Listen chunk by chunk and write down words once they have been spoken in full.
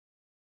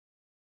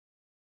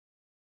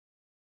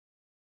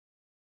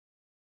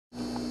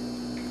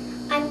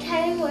I'm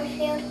Tyler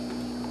Moorfield,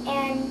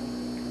 and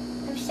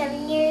I'm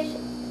 7 years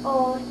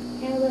old,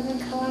 and I live in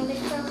Columbus,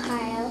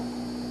 Ohio.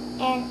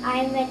 And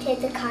I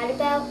invented the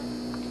KataBelt,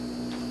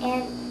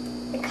 and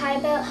the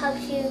KataBelt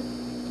helps you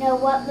know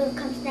what move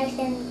comes next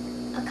in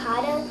a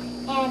kata.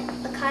 And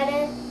a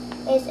kata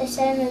is a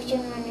set of moves you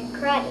learn in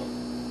karate.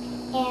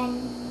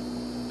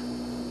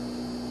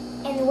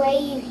 And the way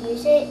you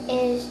use it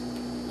is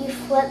you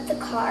flip the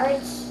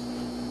cards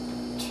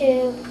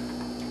to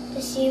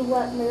see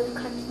what move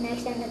comes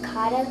next in the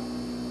kata,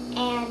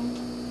 and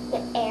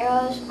the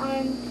arrows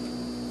on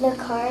the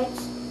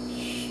cards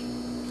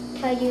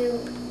tell you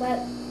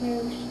what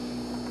moves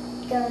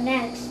go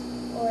next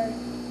or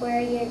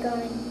where you're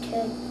going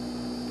to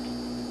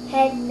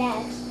head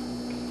next.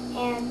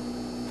 And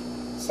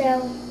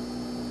so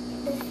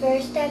the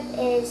first step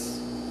is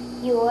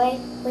yoi,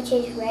 which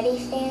is ready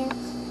stance,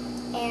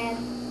 and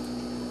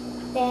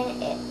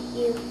then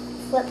you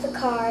flip the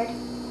card,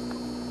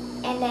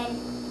 and then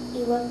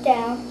you look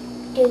down,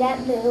 do that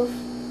move,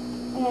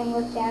 and then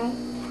look down,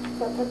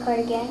 flip the card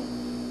again,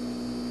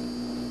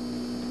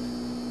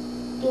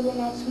 do the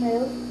next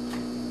move,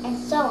 and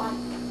so on.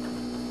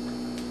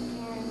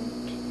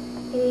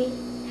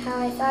 And how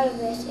I thought of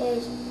this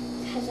is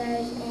because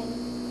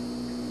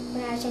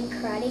when I was in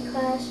karate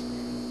class,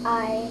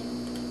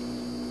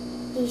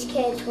 these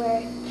kids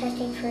were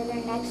testing for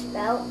their next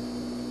belt,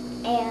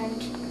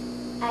 and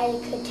I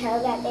could tell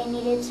that they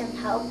needed some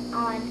help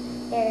on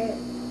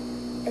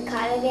the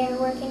kata they were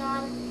working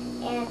on,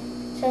 and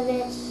so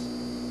this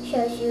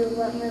shows you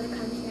what move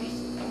comes next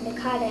in the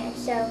kata. And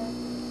so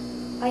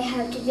all you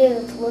have to do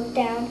is look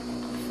down,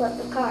 flip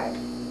the card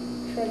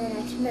for the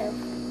next move.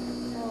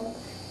 So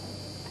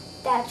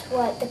that's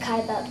what the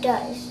KataBelt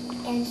does.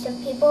 And some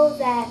people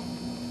that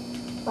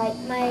like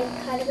my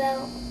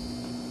KataBelt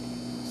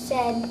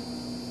said,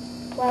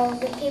 well,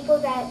 the people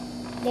that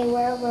they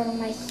were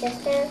my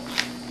sister,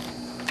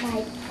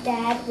 my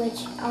dad,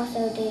 which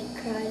also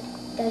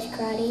does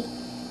karate,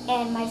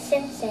 and my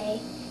sensei.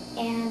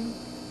 And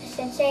the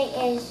sensei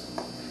is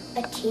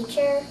a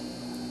teacher,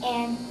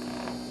 and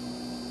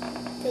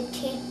the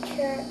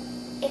teacher,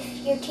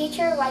 if your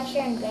teacher likes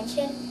your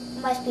invention,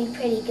 it must be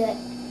pretty good.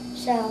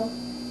 So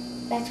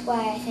that's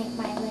why I think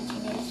my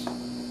invention is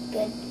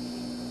good.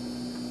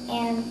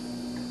 And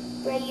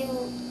where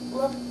you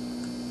look,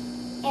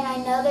 and I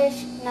know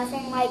there's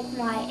nothing like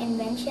my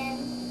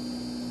invention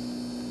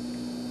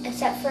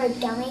except for a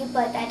dummy,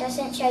 but that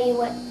doesn't show you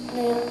what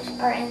moves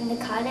are in the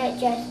kata, it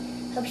just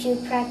helps you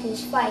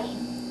practice fighting.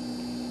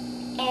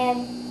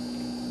 And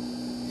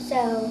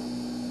so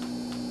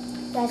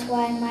that's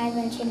why my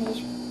invention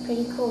is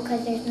pretty cool,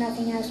 because there's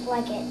nothing else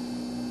like it.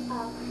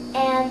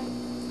 And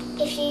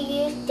if you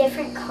use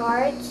different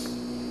cards,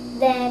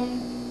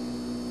 then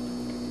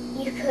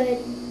you could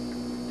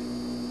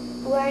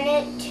learn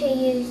it to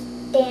use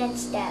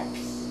dance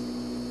steps.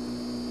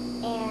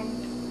 And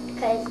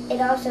because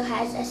it also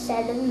has a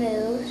set of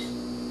moves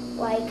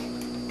like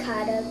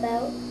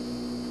KataBelt,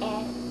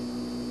 and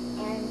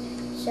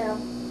so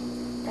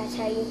that's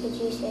how you could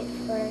use it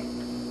for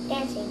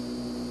dancing.